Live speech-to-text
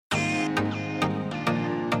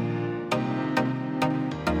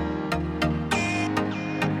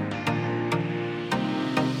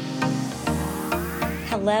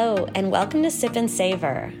Hello, and welcome to Sip and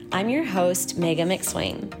Savor. I'm your host, Mega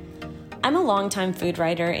McSwain. I'm a longtime food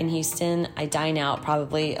writer in Houston. I dine out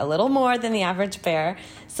probably a little more than the average bear,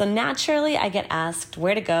 so naturally I get asked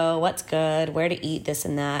where to go, what's good, where to eat, this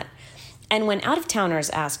and that. And when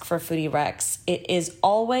out-of-towners ask for foodie recs, it is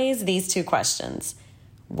always these two questions.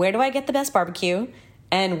 Where do I get the best barbecue?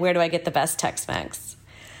 And where do I get the best Tex-Mex?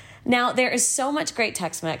 Now, there is so much great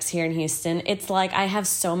Tex-Mex here in Houston. It's like I have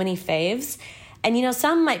so many faves. And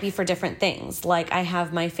some might be for different things. Like I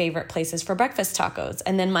have my favorite places for breakfast tacos,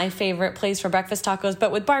 and then my favorite place for breakfast tacos,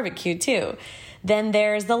 but with barbecue too. Then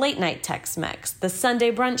there's the late night Tex-Mex, the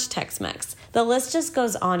Sunday brunch Tex-Mex. The list just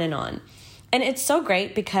goes on. And it's so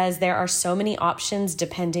great because there are so many options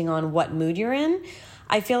depending on what mood you're in.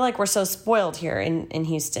 I feel like we're so spoiled here in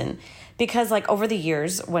Houston because like over the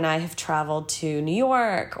years when I have traveled to New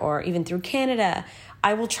York or even through Canada,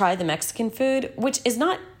 I will try the Mexican food, which is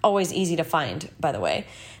not always easy to find, by the way.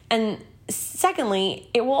 And secondly,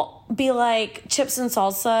 it will be like chips and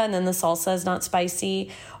salsa, and then the salsa is not spicy.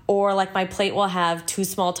 Or like my plate will have 2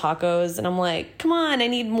 small tacos, and I'm like, come on, I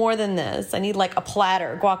need more than this. I need like a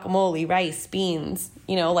platter, guacamole, rice, beans,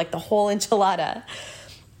 like the whole enchilada.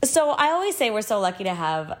 So I always say we're so lucky to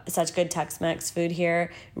have such good Tex-Mex food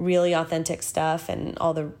here, really authentic stuff and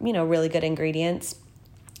all the, really good ingredients.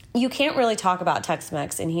 You can't really talk about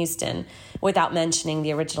Tex-Mex in Houston without mentioning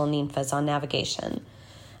the original Ninfa's on Navigation.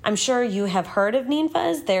 I'm sure you have heard of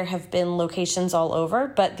Ninfa's. There have been locations all over,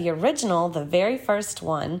 but the original, the very first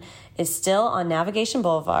one, is still on Navigation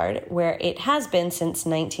Boulevard, where it has been since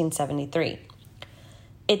 1973.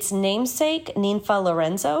 Its namesake, Ninfa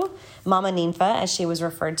Lorenzo, Mama Ninfa, as she was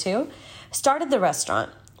referred to, started the restaurant.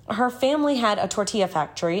 Her family had a tortilla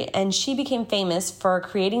factory, and she became famous for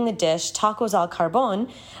creating the dish tacos al carbon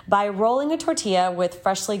by rolling a tortilla with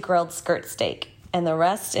freshly grilled skirt steak, and the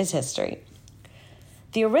rest is history.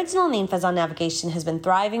 The original Ninfa's on Navigation has been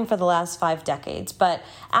thriving for the last 5 decades, but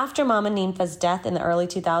after Mama Ninfa's death in the early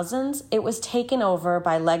 2000s, it was taken over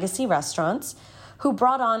by Legacy Restaurants, who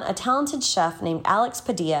brought on a talented chef named Alex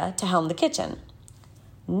Padilla to helm the kitchen.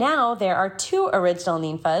 Now there are 2 original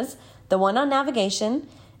Ninfa's, the one on Navigation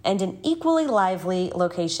and an equally lively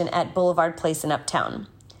location at Boulevard Place in Uptown.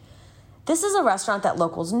 This is a restaurant that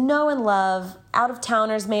locals know and love.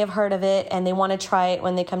 Out-of-towners may have heard of it, and they want to try it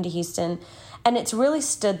when they come to Houston. And it's really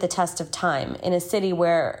stood the test of time in a city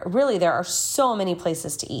where really there are so many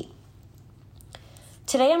places to eat.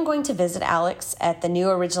 Today I'm going to visit Alex at the new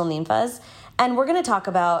original Ninfa's, and we're going to talk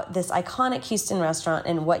about this iconic Houston restaurant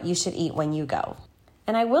and what you should eat when you go.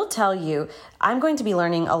 And I will tell you, I'm going to be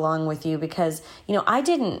learning along with you because, I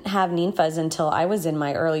didn't have Ninfa's until I was in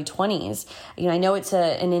my early 20s. I know it's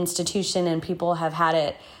an institution and people have had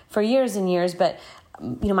it for years and years, but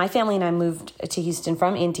my family and I moved to Houston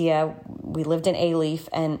from India. We lived in Alief,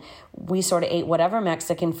 and we sort of ate whatever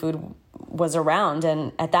Mexican food was around.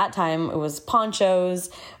 And at that time, it was Pancho's.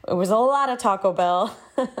 It was a lot of Taco Bell.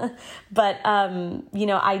 But,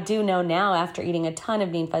 I do know now after eating a ton of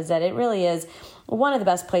Ninfa's that it really is one of the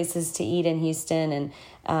best places to eat in Houston, and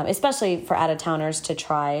especially for out-of-towners to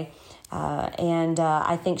try. And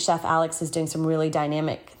I think Chef Alex is doing some really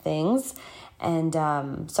dynamic things. And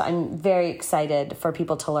so I'm very excited for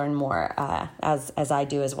people to learn more as I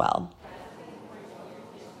do as well.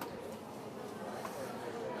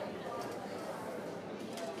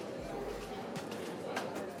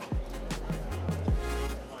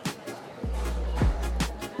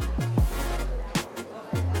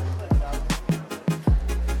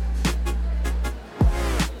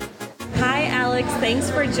 Hi, Alex.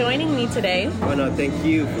 Thanks for joining me today. Oh, no, thank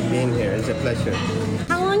you for being here. It's a pleasure.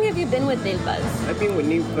 How long have you been with Ninfa's? I've been with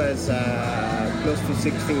Ninfa's close to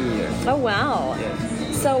 16 years. Oh, wow.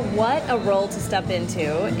 Yes. So what a role to step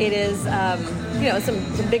into. It is,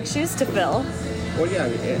 some big shoes to fill. Well, yeah,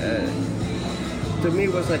 to me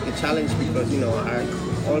it was like a challenge because,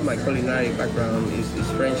 all my culinary background is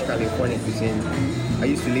French California cuisine. I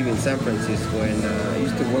used to live in San Francisco, and I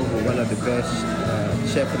used to work with one of the best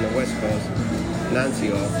chefs on the West Coast,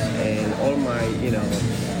 Nancy Oaks, and all my,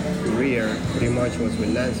 career pretty much was with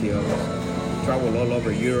Nancy Oaks. Traveled all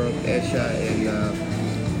over Europe, Asia, and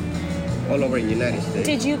all over the United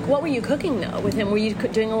States. What were you cooking though with him? Were you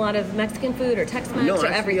doing a lot of Mexican food or Tex-Mex or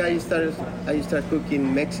everything? I started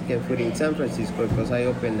cooking Mexican food in San Francisco because I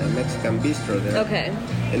opened a Mexican bistro there. Okay.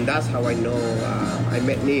 And that's how I know I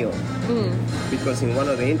met Neil. Because in one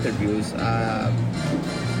of the interviews,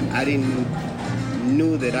 I didn't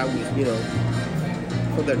knew that I was,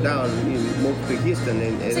 further down, moved to Houston.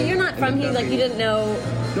 And So you're not from here, like you didn't know?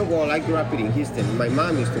 No, well, I grew up in Houston. My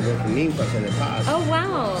mom used to work in Ninfas in the past. Oh,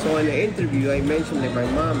 wow. So in the interview, I mentioned that my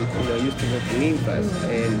mom, used to work in Ninfas.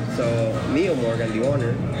 And so Neil Morgan, the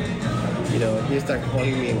owner, he started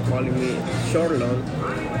calling me short long.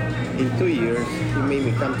 In 2 years, he made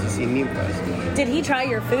me come to see Ninfas. Did he try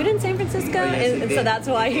your food in San Francisco? Oh, yes, he and did. so that's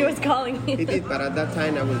why he was calling you? He did, but at that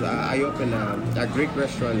time I opened a Greek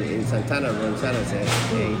restaurant in Santana Row in San Jose,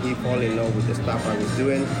 and he fell in love with the stuff I was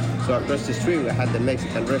doing. So across the street, we had the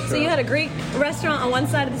Mexican restaurant. So you had a Greek restaurant on one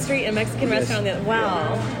side of the street and a Mexican restaurant on the other.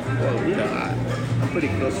 Wow. Well, I'm pretty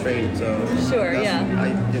close friend, so sure, yeah.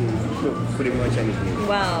 I didn't cook pretty much anything.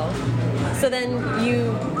 Wow. So then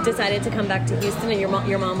you decided to come back to Houston, and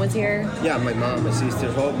your mom was here? Yeah, my mom, my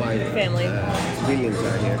sisters, all my family, siblings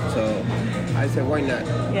are here. So I said, why not?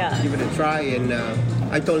 Yeah. Give it a try. And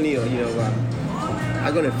I told Neil,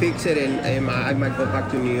 I'm gonna fix it, and I might go back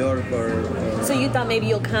to New York or So you thought maybe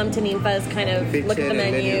you'll come to Ninfas, kind of look at the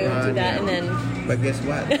menu, do that, and then. But guess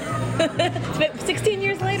what? 16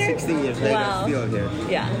 years later? 16 years later, wow. Still here.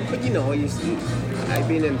 Yeah. But I've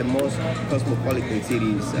been in the most cosmopolitan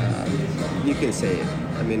cities, you can say it.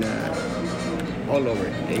 I mean, all over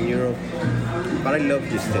in Europe. But I love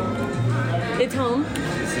Houston. It's home?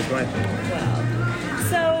 This is my home. Wow.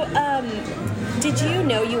 So, did you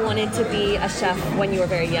know you wanted to be a chef when you were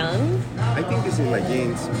very young? I think this is my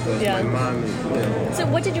genes because my mom is, So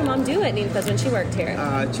what did your mom do at Ninfas when she worked here?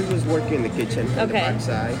 She was working in the kitchen on the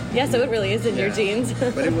backside. Yeah, so it really is in your genes.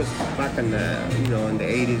 But it was back in in the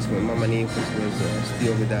 80s when Mama Ninfas was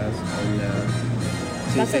still with us. And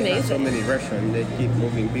that's amazing. They have so many restaurants, they keep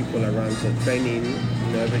moving people around. So training,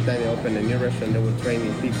 every time they open a new restaurant, they were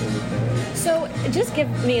training people with So just give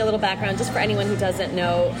me a little background, just for anyone who doesn't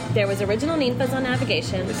know. There was original Ninfas on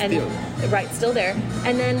Navigation. Still there.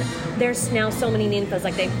 And then there's now so many Ninfas,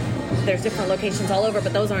 there's different locations all over,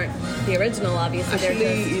 but those aren't the original, obviously.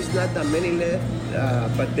 Actually, it's not that many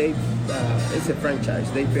left, but it's a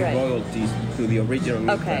franchise. They pay royalties to the original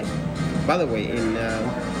Ninfas. Okay. By the way, in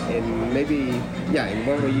maybe, in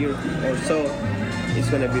 1 more year or so, it's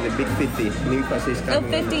going to be the Big 50. Ninfas is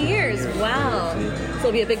coming. 50 years. Wow. So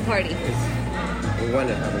it'll be a big party. We want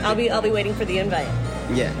to have a I'll be waiting for the invite.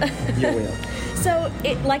 Yeah, you will. So,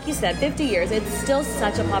 like you said, 50 years, it's still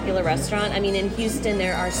such a popular restaurant. I mean, in Houston,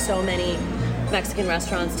 there are so many Mexican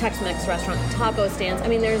restaurants, Tex-Mex restaurants, taco stands. I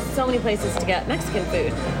mean, there's so many places to get Mexican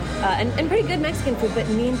food, and pretty good Mexican food, but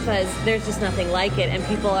Ninfas, there's just nothing like it, and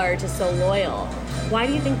people are just so loyal. Why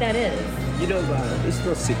do you think that is? It's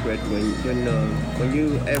no secret when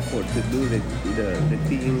you effort to do the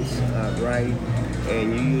things right,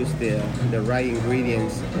 and you use the right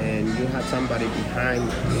ingredients, and you have somebody behind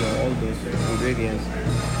all those ingredients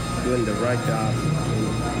doing the right job.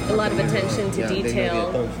 A lot of attention to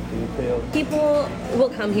detail. People will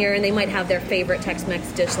come here and they might have their favorite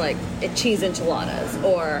Tex-Mex dish, like cheese enchiladas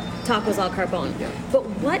or tacos al carbone. Yeah. But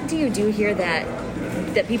what do you do here that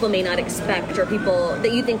people may not expect, or people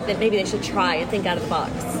that you think that maybe they should try and think out of the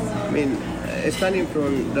box? I mean, starting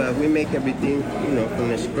from we make everything from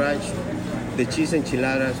the scratch. The cheese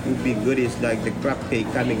enchiladas would be good. It's like the crab cake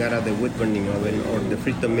coming out of the wood burning oven, or the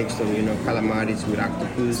frito mixto, calamaris with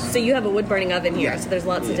octopus. So you have a wood burning oven here, Yeah. so there's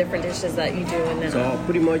lots of different dishes that you do in there. So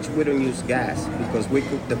pretty much we don't use gas because we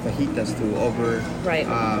cook the fajitas over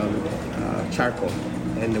charcoal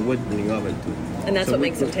and the wood burning oven too. And that's what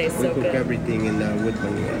makes them taste so good. We cook everything in the wood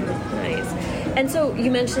burning oven. Nice. And so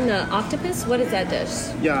you mentioned the octopus. What is that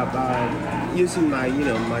dish? Yeah, using my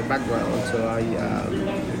my background, so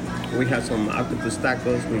we have some octopus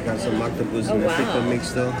tacos. We have some octopus in the frito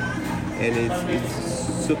mixto, and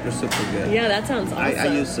it's super good. Yeah, that sounds awesome. I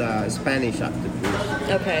use Spanish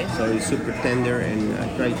octopus. Okay. So it's super tender, and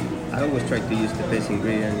I always try to use the best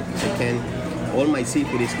ingredient if I can. All my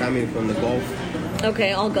seafood is coming from the Gulf.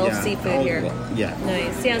 Okay, all Gulf seafood here. Yeah.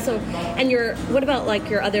 Nice. Yeah. So, and what about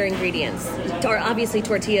your other ingredients? Or obviously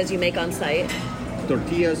tortillas you make on site.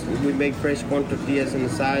 Tortillas, we make fresh corn tortillas on the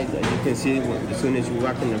side. You can see as soon as you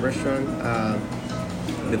walk in the restaurant.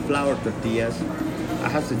 The flour tortillas. I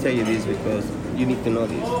have to tell you this because you need to know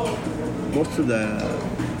this. Most of the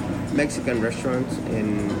Mexican restaurants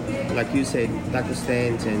and, like you said, taco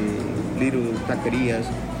stands and little taquerias,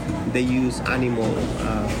 they use animal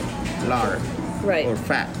lard or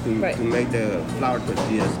fat to make the flour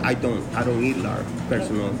tortillas. I don't eat lard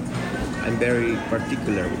personally. I'm very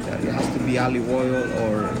particular with that. It has to be olive oil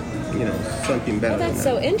or something better. Oh, that's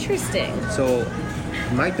so interesting. So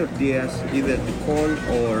my tortillas, either the corn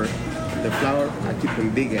or the flour, I keep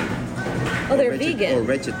them vegan. Oh, they're vegan or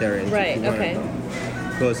vegetarian. Right. Okay.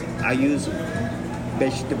 Because I use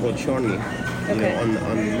vegetable chutney Okay.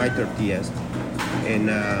 on my tortillas, and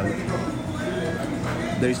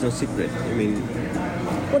there is no secret. I mean,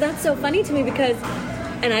 Well, that's so funny to me because,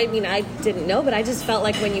 and I mean, I didn't know, but I just felt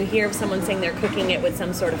like when you hear of someone saying they're cooking it with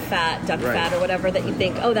some sort of fat, duck Right. fat or whatever, that you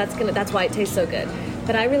think, oh, that's why it tastes so good.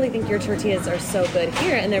 But I really think your tortillas are so good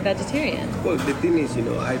here, and they're vegetarian. well, the thing is,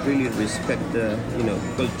 I really respect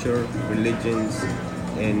culture, religions,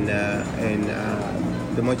 and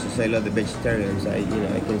the much as I love the vegetarians, I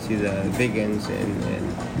can see the vegans, and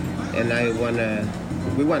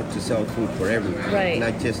we want to sell food for everyone, Right.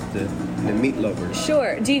 not just the meat lovers.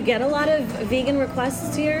 Sure. Do you get a lot of vegan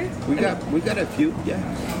requests here? We got a few, yeah.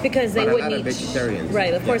 Because they But a wouldn't lot of eat vegetarians.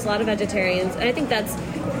 Right, of Yeah. course, a lot of vegetarians. And I think that's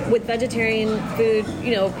with vegetarian food,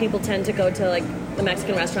 people tend to go to like the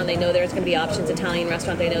Mexican restaurant, they know there's going to be options, Italian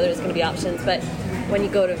restaurant, they know there's going to be options, but when you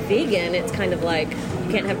go to vegan, it's kind of like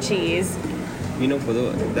you can't have cheese. And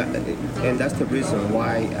that's the reason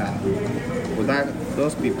why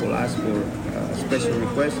those people ask for special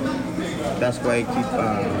requests. That's why I keep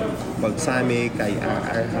balsamic. I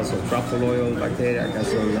have some truffle oil back there. I got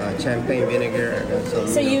some champagne vinegar. I got some.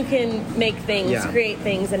 So you can make things, Yeah. create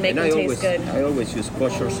things, and make And them I taste good. I always use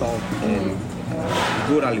kosher salt and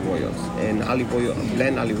good olive oils and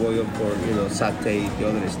blend olive oil for saute the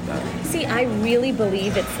other stuff. See, I really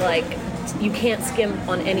believe it's like you can't skim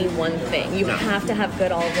on any one thing. You No. have to have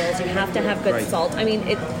good olive oils. You have to have good Right. salt. I mean,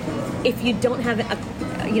 if you don't have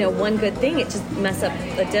one good thing, it just mess up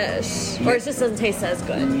the dish, or it just doesn't taste as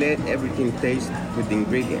good. Let everything taste with the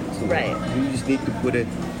ingredients. Right. You just need to put it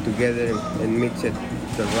together and mix it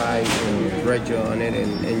the right reggio on it,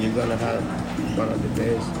 and you're gonna have one of the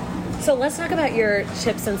best. So let's talk about your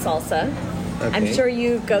chips and salsa. I'm Okay. sure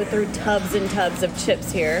you go through tubs and tubs of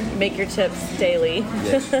chips here. You make your chips daily.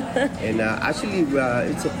 Yes. And actually,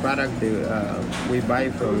 it's a product that we buy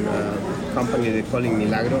from a company they call it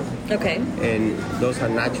Milagro, Okay. and those are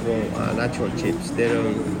natural chips. They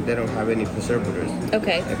don't have any preservatives.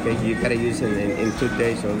 Okay. Okay, you gotta use them in 2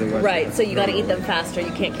 days, or otherwise. Right. So you got to eat them faster.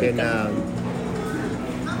 You can't keep And them.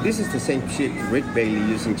 this is the same chip Rick Bailey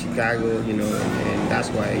used in Chicago, and that's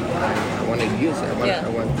why I want to use it. Yeah. I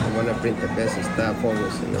want to bring the best stuff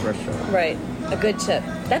always in the restaurant. Right. A good chip.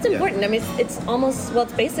 That's Yeah. important. I mean, it's almost, well,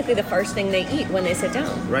 it's basically the first thing they eat when they sit down.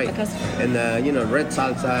 Right. A customer. And red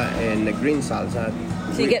salsa and the green salsa.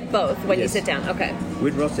 So you get both when you Yes. sit down. Okay. We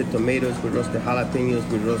roasted tomatoes, we roasted jalapenos,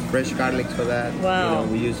 we roast fresh garlic for that. Wow.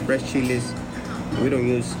 We use fresh chilies. We don't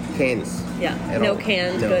use cans. Yeah. at No all.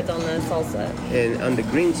 canned No. goods on the salsa. And on the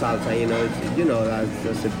green salsa,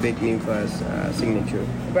 that's a big Ninfa's signature.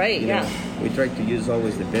 Right. You Yeah. know, we try to use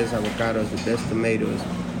always the best avocados, the best tomatoes.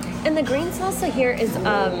 And the green salsa here is,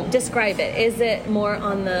 describe it. Is it more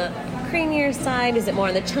on the creamier side? Is it more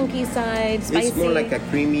on the chunky side? Spicy? It's more like a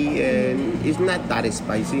creamy, and it's not that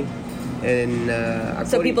spicy. And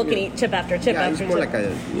So people can eat chip after chip yeah, after it's more chip. like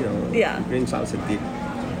a Yeah. green salsa dip.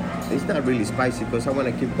 It's not really spicy because I want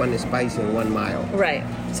to keep one spicy and one mild. Right.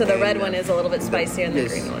 So the And, red one is a little bit spicier than the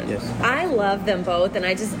yes, green one. yes. I love them both, and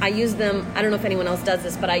I use them. I don't know if anyone else does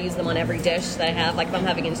this, but I use them on every dish that I have. Like if I'm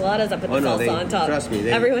having enchiladas, I put the Oh, no, salsa on top. trust me,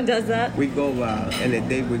 Everyone does that. We go in a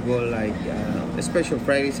day. We go like especially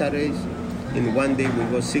Friday, Saturdays. In one day, we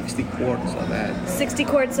go 60 quarts of that 60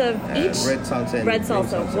 quarts of each red salsa. And red green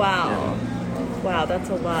salsa. Wow. Wow, that's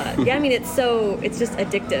a lot. Yeah, I mean it's just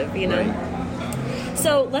addictive, you know. Right.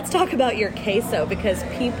 So let's talk about your queso because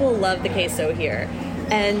people love the queso here.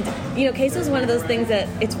 And, queso is one of those things that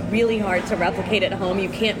it's really hard to replicate at home. You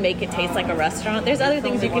can't make it taste like a restaurant. There's other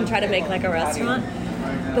things you can try to make like a restaurant,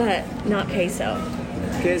 but not queso.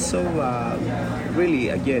 Queso, really,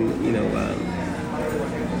 again,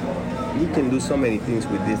 you can do so many things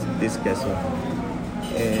with this queso.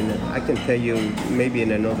 And I can tell you maybe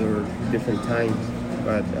in another different time,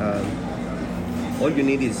 but all you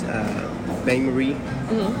need is bain-marie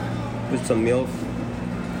with some milk.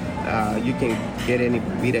 You can get any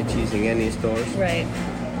Velveeta cheese in any stores. Right.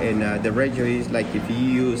 And the ratio is like if you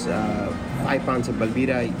use 5 pounds of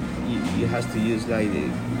Velveeta, you have to use like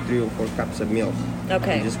 3 or 4 cups of milk.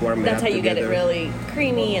 Okay. You just warm it That's up how you get it together. really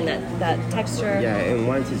creamy and that texture. Yeah, and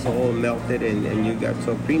once it's all melted and you got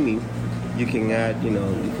so creamy, you can add,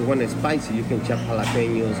 if you want it spicy, you can chop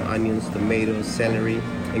jalapenos, onions, tomatoes, celery,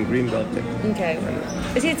 and green bell pepper. Okay.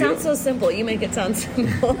 See, it sounds so simple. You make it sound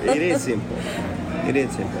simple. It is simple. It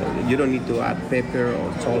is simple. You don't need to add pepper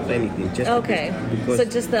or salt, anything. Just Okay. because So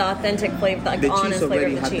just the authentic flavor, like the the honest cheese flavor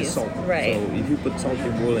already of the has the cheese. salt. Right. So if you put salty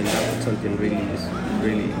wool and that with something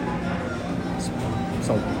really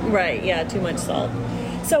salty. Right, yeah, too much salt.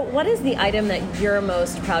 So what is the item that you're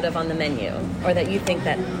most proud of on the menu or that you think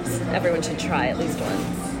that everyone should try at least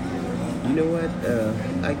once? You know what?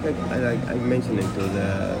 I mentioned it to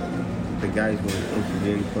the guys who were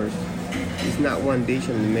interviewing first. It's not one dish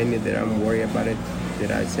on the menu that I'm worried about it.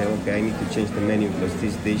 That I say, okay, I need to change the menu because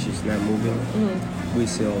this dish is not moving. Mm-hmm. We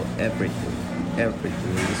sell everything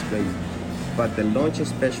in this place. But the lunch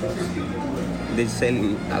specials, they sell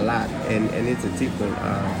a lot, and it's a tipo.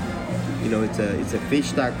 It's a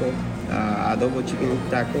fish taco, adobo chicken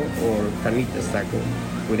taco, or carnitas taco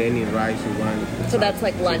with any rice you want. So that's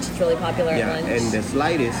like lunch. It's really popular at lunch. And the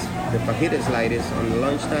fajita sliders on the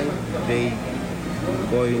lunchtime, they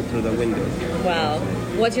go in through the window. Wow.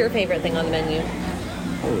 What's your favorite thing on the menu?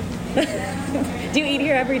 Do you eat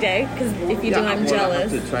here every day? Because if you do, I'm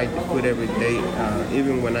jealous. I have to try the food every day,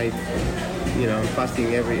 even when I'm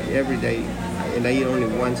fasting every day, and I eat only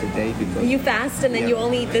once a day because you fast and then you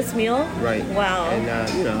only eat this meal. Right. Wow. And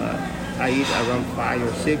I eat around 5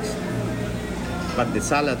 or 6. But the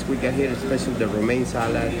salads we got here, especially the romaine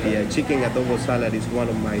salad, the chicken adobo salad is one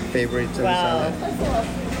of my favorites. Wow. The salad.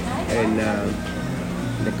 And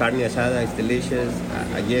the carne asada is delicious.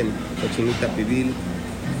 Again, cochinita pibil.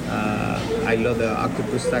 I love the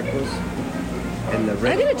octopus tacos. And the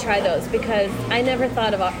I'm gonna try those because I never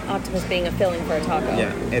thought of octopus being a filling for a taco.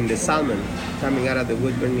 Yeah, and the salmon coming out of the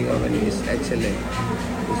wood burning oven is excellent.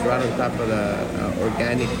 It's right on top of the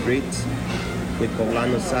organic grits with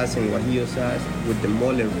poblano sauce and guajillo sauce with the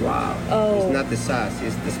mole rub. Oh. It's not the sauce,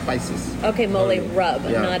 it's the spices. Okay, mole rub,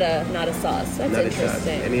 not a sauce. That's not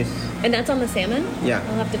interesting. Sauce. And that's on the salmon? Yeah.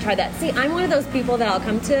 I'll have to try that. See, I'm one of those people that I'll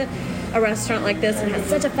come to a restaurant like this and has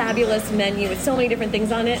such a fabulous menu with so many different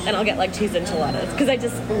things on it, and I'll get like cheese enchiladas because I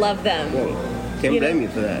just love them. Whoa. Can't blame you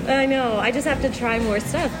for that. I know. I just have to try more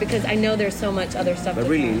stuff because I know there's so much other stuff. But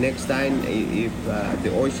really, next time, if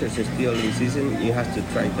the oysters are still in season, you have to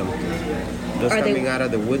try them. Those coming out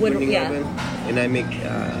of the wood burning oven, and I make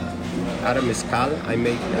out of mezcal. I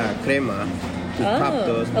make crema to top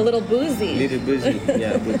those. A little boozy.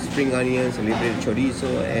 Yeah, with spring onions, a little bit of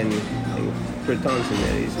chorizo, and croutons in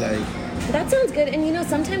there. It's like. That sounds good. And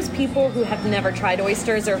sometimes people who have never tried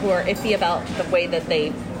oysters or who are iffy about the way that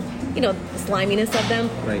they, the sliminess of them,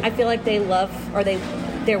 right. I feel like they love or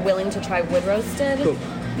they're willing to try wood roasted. Cooked.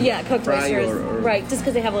 Yeah, cooked oysters. Or right, just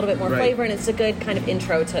because they have a little bit more flavor and it's a good kind of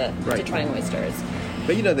intro to trying oysters.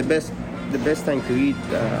 But the best time to eat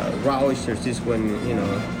raw oysters is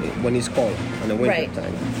when it's cold in the winter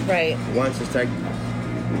time. Right. Once it starts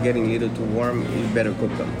getting a little too warm, you better cook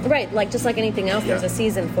them. Right, just like anything else, there's a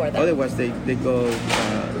season for them. Otherwise, they go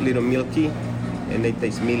a little milky and they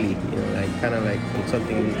taste mealy, kind of like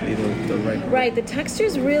something little right. Right, the texture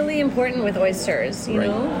is really important with oysters, you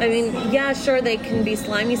know? I mean, yeah, sure, they can be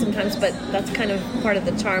slimy sometimes, but that's kind of part of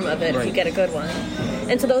the charm of it if you get a good one.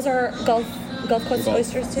 And so those are Gulf Coast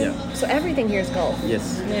oysters too? Yeah. So everything here is Gulf?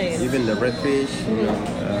 Yes. Nice. Even the redfish,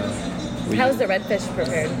 How's the redfish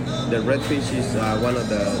prepared? The redfish is one of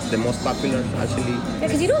the most popular, actually. Yeah,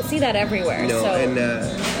 because you don't see that everywhere. No, so. and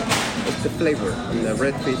it's the flavor. And the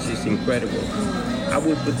redfish is incredible. I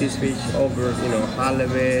would put this fish over,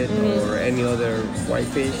 halibut or any other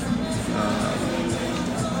whitefish.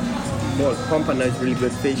 Well, pompano is really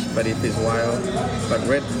good fish, but if it's wild. But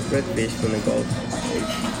redfish from the Gulf,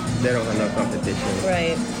 they don't have no competition.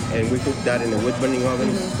 Right. And we cook that in the wood burning oven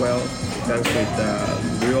as well. It comes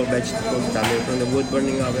with grilled vegetables coming from the wood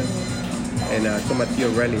burning oven and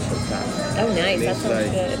tomatillo relish on top. Oh, nice. And that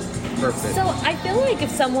sounds good. Perfect. So I feel like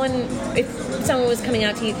if someone was coming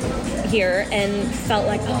out to eat here and felt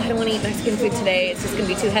like, I don't want to eat Mexican food today, it's just going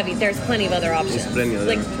to be too heavy, there's plenty of other options. There's plenty of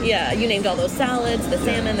other options. Yeah, you named all those salads, the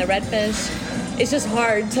salmon, the redfish. It's just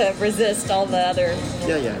hard to resist all the other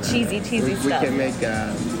cheesy stuff. We can make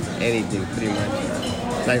anything pretty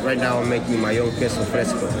much. Like right now I'm making my own queso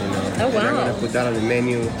fresco, Oh, wow. And I'm going to put that on the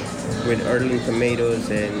menu with early tomatoes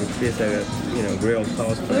and piece of, grilled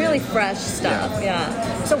toast. Really fresh stuff,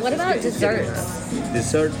 yeah. So what about desserts?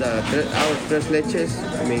 Dessert, our tres leches.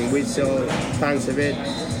 I mean, we sell tons of it.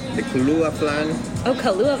 The Kahlua flan. Oh,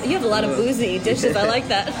 Kahlua. You have a lot of boozy dishes. I like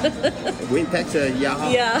that. We in Texas,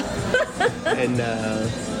 Yeah. And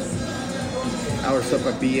our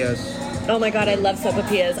sopapillas. Oh my God, I love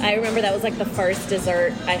sopapillas. I remember that was like the first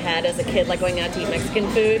dessert I had as a kid, like going out to eat Mexican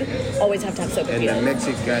food. Always have to have sopapillas. And the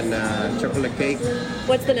Mexican chocolate cake.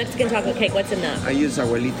 What's the Mexican chocolate cake? What's in that? I use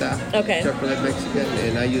abuelita chocolate Mexican,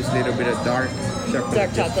 and I use a little bit of dark chocolate.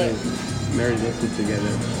 Dark chocolate. To marry those two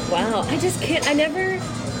together. Wow, I just can't.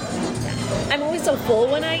 I'm always so full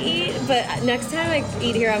when I eat, but next time I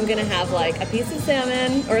eat here, I'm gonna have like a piece of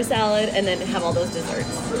salmon or a salad, and then have all those desserts.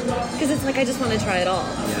 Because it's like I just want to try it all.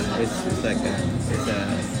 Yeah, it's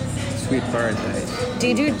sweet paradise. Do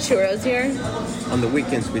you do churros here? On the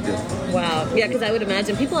weekends we do. Wow. Yeah, because I would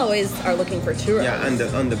imagine people always are looking for churros. Yeah, and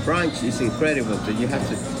on the brunch is incredible. So you have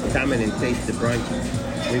to come in and taste the brunch.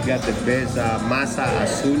 We got the best masa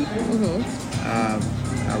azul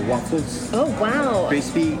waffles. Oh, wow.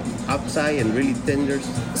 Crispy outside and really tender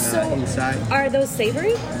inside. Are those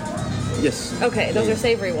savory? Yes. Okay, those are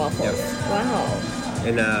savory waffles. Yep. Wow.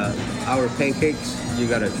 And our pancakes, you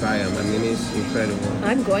gotta try them. I mean, it's incredible.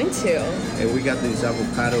 I'm going to. And we got this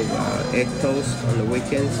avocado egg toast on the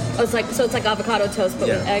weekends. Oh, it's like avocado toast, but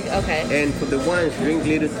with egg. Okay. And for the ones drink a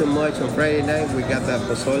little too much on Friday night, we got that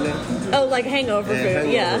pozole. Oh, like hangover food.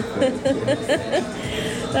 Yeah.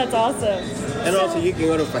 That's awesome. And also, you can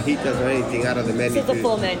order fajitas or anything out of the menu. So it's a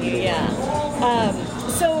full menu, yeah.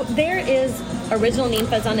 So there is Original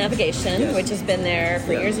Ninfa's on Navigation, which has been there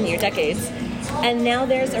for years and years, decades. And now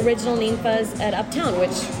there's Original Ninfa's at Uptown,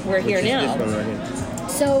 which we're here now. This one right here.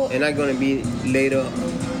 So, and I'm going to be later.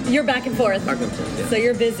 You're back and forth. Back and forth, yeah. So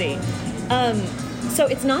you're busy. So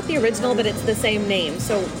it's not the original, but it's the same name.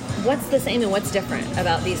 So what's the same and what's different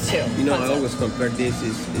about these two? You know, I always compare this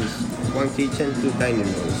is one kitchen, two dining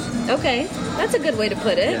rooms. Okay, that's a good way to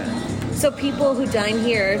put it. Yeah. So people who dine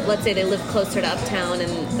here, let's say they live closer to Uptown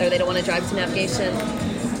or they don't want to drive to Navigation,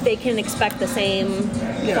 they can expect the same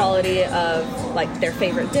quality of like their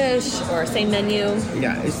favorite dish or same menu.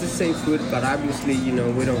 Yeah, it's the same food, but obviously, you know,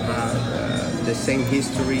 we don't have the same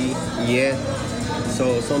history yet.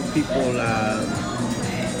 So some people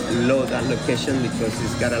love that location because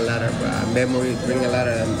it's got a lot of memories, bring a lot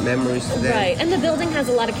of memories to them. Right, and the building has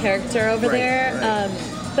a lot of character over there.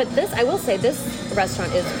 Right. But this, I will say, this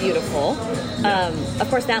restaurant is beautiful. Of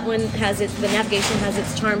course, that one has the Navigation has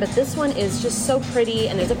its charm, but this one is just so pretty,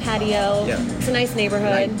 and there's a patio. Yeah. It's a nice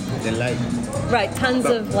neighborhood. The light. Right, tons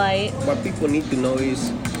of light. What people need to know is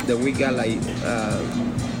that we got like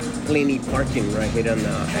plenty parking right here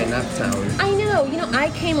in Uptown. I know. You know,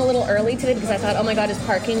 I came a little early today because I thought, oh my God, is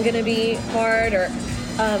parking going to be hard?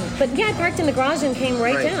 But yeah, I parked in the garage and came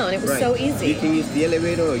right down. It was so easy. You can use the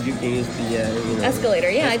elevator or you can use the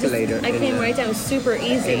escalator. Yeah, escalator. I came right down. It was super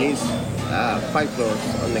easy. And it's 5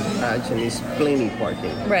 floors on the garage and it's plenty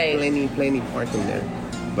parking. Right. Plenty parking there.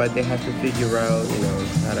 But they have to figure out,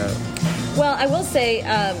 how to... Well, I will say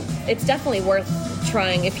it's definitely worth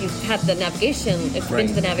trying if you have the Navigation, if you've been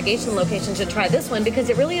to the Navigation location, to try this one because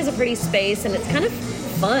it really is a pretty space and it's kind of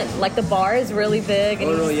fun. Like the bar is really big.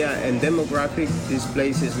 And and demographic, this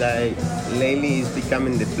place is like lately is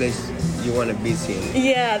becoming the place you want to be seen.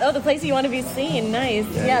 Yeah, the place you want to be seen. Nice.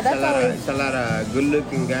 Yeah, that's always... It's a lot of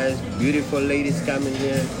good-looking guys, beautiful ladies coming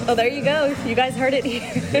here. Oh, there you go. You guys heard it here.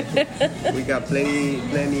 We got plenty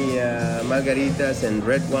margaritas and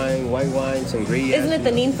red wine, white wine, sangria. Isn't it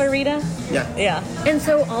the Ninfa Rita? Yeah. Yeah. And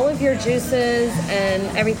so all of your juices and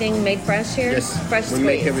everything made fresh here? Yes. Fresh We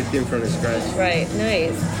make everything from scratch. Right.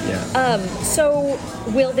 Nice. Yeah. So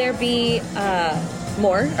will there be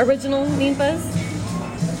more original Ninfas?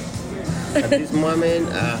 At this moment,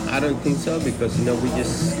 I don't think so because we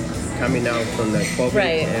just coming out from the COVID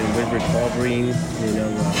and we're recovering.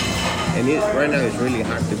 And right now it's really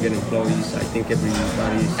hard to get employees. I think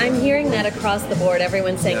everybody's. I'm hearing that across the board.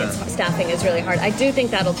 Everyone's saying staffing is really hard. I do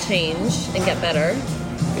think that'll change and get better.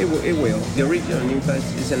 It will. The Original Ninfa's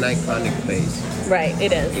is an iconic place. Right,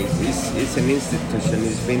 it is. It's an institution.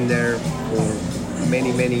 It's been there for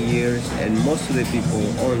many years, and most of the people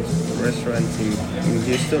who own restaurants in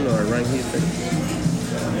Houston or around Houston,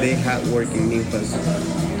 they had working Ninfa's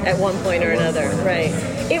at one point or another. Right.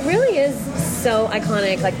 It really is so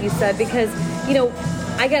iconic, like you said, because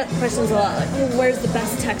I get questions a lot like, where's the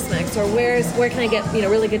best Tex-Mex or where can I get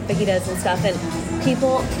really good fajitas and stuff, and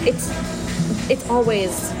people, it's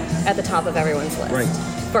always at the top of everyone's list. Right.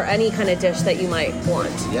 For any kind of dish that you might want.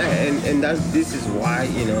 Yeah, and this is why,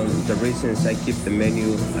 the reasons I keep the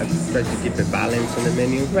menu, I try to keep a balance on the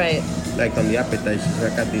menu. Right. Like on the appetizers,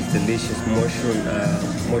 I got these delicious mushroom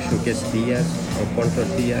quesadillas or corn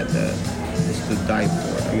tortilla that is to die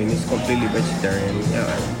for. I mean, it's completely vegetarian.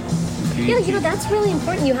 Yeah, that's really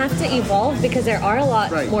important. You have to evolve because there are a lot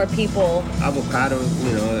more people. Avocado,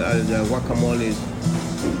 the guacamole is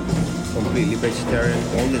completely vegetarian.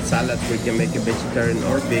 All the salads we can make it vegetarian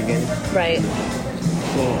or vegan. Right.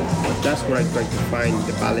 So that's where I try to find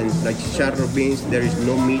the balance. Like charro beans, there is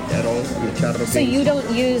no meat at all in the charro beans. So you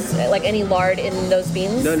don't use like any lard in those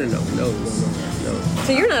beans? No.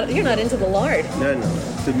 So you're not into the lard? No.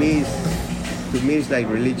 To me, to me, it's like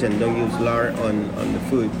religion. Don't use lard on the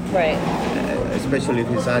food. Right. Especially if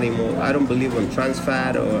it's animal. I don't believe on trans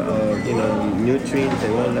fat or nutrients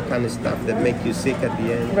and all that kind of stuff that make you sick at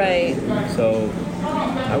the end. Right. So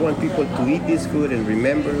I want people to eat this food and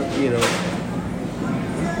remember,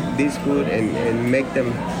 this food and make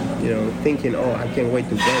them, thinking, oh, I can't wait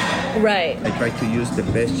to go back. Right. I try to use the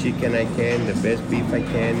best chicken I can, the best beef I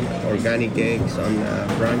can, organic eggs on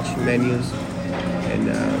brunch menus. And,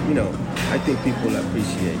 I think people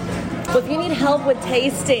appreciate that. Well, if you need help with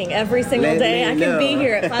tasting every single day, I can be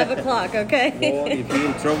here at 5 o'clock, okay? Well, if you're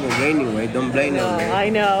in trouble anyway, don't blame them. I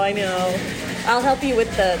know. I'll help you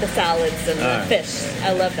with the salads and the fish.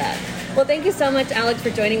 I love that. Well, thank you so much, Alex,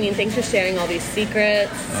 for joining me, and thanks for sharing all these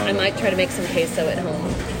secrets. I might try to make some queso at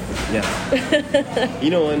home. Yeah.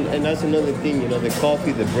 And that's another thing, the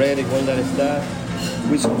coffee, the bread, and all that stuff.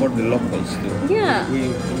 We support the locals, too. Yeah. We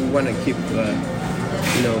want to keep...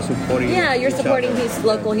 supporting. Yeah, you're supporting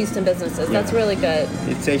local Houston businesses. Yeah. That's really good.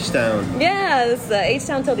 It's H-Town. Yeah, it's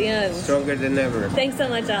H-Town till the end. Stronger than ever. Thanks so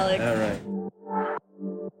much, Alex. All right.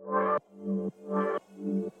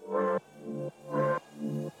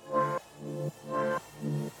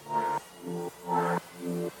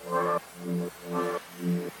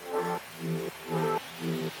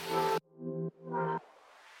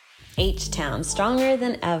 H-Town, stronger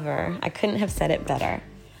than ever. I couldn't have said it better.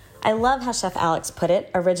 I love how Chef Alex put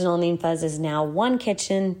it. Original Ninfa's is now 1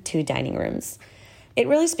 kitchen, 2 dining rooms. It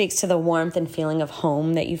really speaks to the warmth and feeling of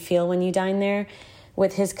home that you feel when you dine there.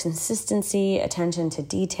 With his consistency, attention to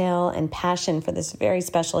detail, and passion for this very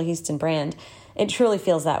special Houston brand, it truly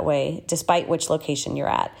feels that way, despite which location you're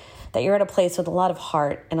at, that you're at a place with a lot of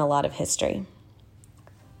heart and a lot of history.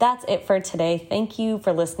 That's it for today. Thank you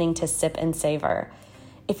for listening to Sip and Savor.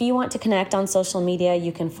 If you want to connect on social media,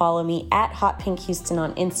 you can follow me at Hot Pink Houston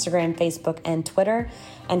on Instagram, Facebook, and Twitter,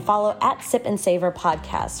 and follow at Sip and Savor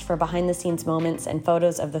Podcast for behind-the-scenes moments and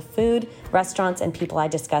photos of the food, restaurants, and people I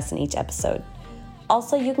discuss in each episode.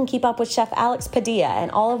 Also, you can keep up with Chef Alex Padilla and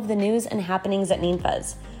all of the news and happenings at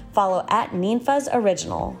Ninfa's. Follow at Ninfa's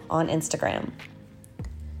Original on Instagram.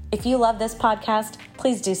 If you love this podcast,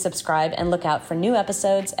 please do subscribe and look out for new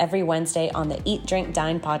episodes every Wednesday on the Eat, Drink,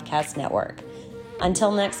 Dine Podcast Network.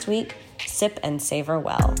 Until next week, sip and savor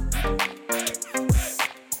well.